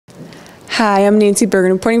Hi, I'm Nancy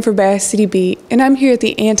Berggren, reporting for Bass City Beat, and I'm here at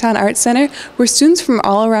the Anton Art Center, where students from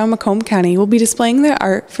all around Macomb County will be displaying their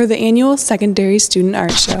art for the annual Secondary Student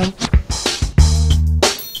Art Show.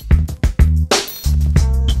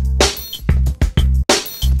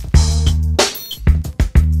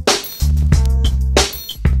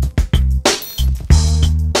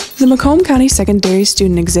 The Macomb County Secondary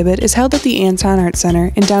Student Exhibit is held at the Anton Art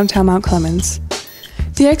Center in downtown Mount Clemens.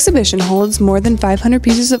 The exhibition holds more than 500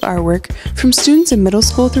 pieces of artwork from students in middle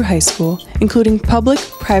school through high school, including public,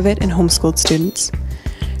 private, and homeschooled students.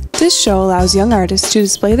 This show allows young artists to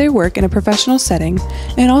display their work in a professional setting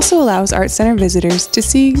and also allows Art Center visitors to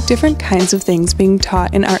see different kinds of things being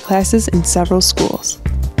taught in art classes in several schools.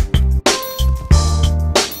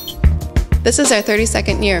 This is our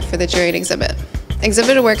 32nd year for the juried exhibit.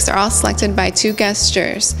 Exhibited works are all selected by 2 guest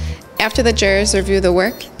jurors. After the jurors review the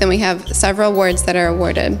work, then we have several awards that are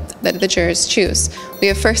awarded that the jurors choose. We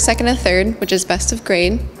have first, second, and third, which is best of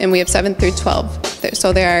grade, and we have 7th through 12.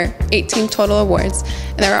 So there are 18 total awards,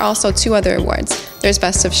 and there are also 2 other awards. There's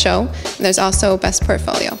best of show, and there's also best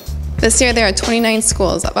portfolio. This year there are 29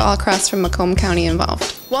 schools all across from Macomb County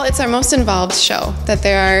involved. Well, it's our most involved show, that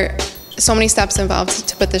there are so many steps involved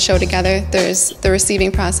to put the show together. There's the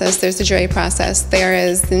receiving process, there's the jury process, there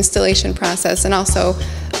is the installation process, and also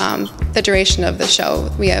the duration of the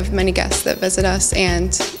show. We have many guests that visit us,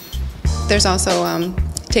 and there's also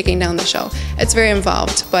taking down the show. It's very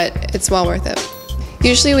involved, but it's well worth it.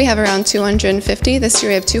 Usually we have around 250. This year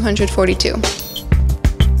we have 242.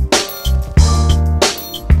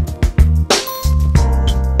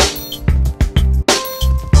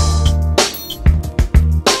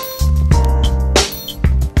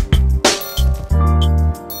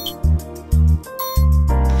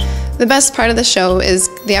 The best part of the show is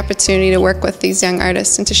the opportunity to work with these young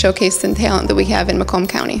artists and to showcase the talent that we have in Macomb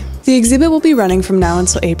County. The exhibit will be running from now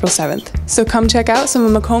until April 7th, so come check out some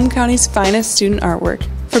of Macomb County's finest student artwork.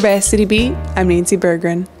 For Bass City Beat, I'm Nancy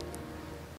Berggren.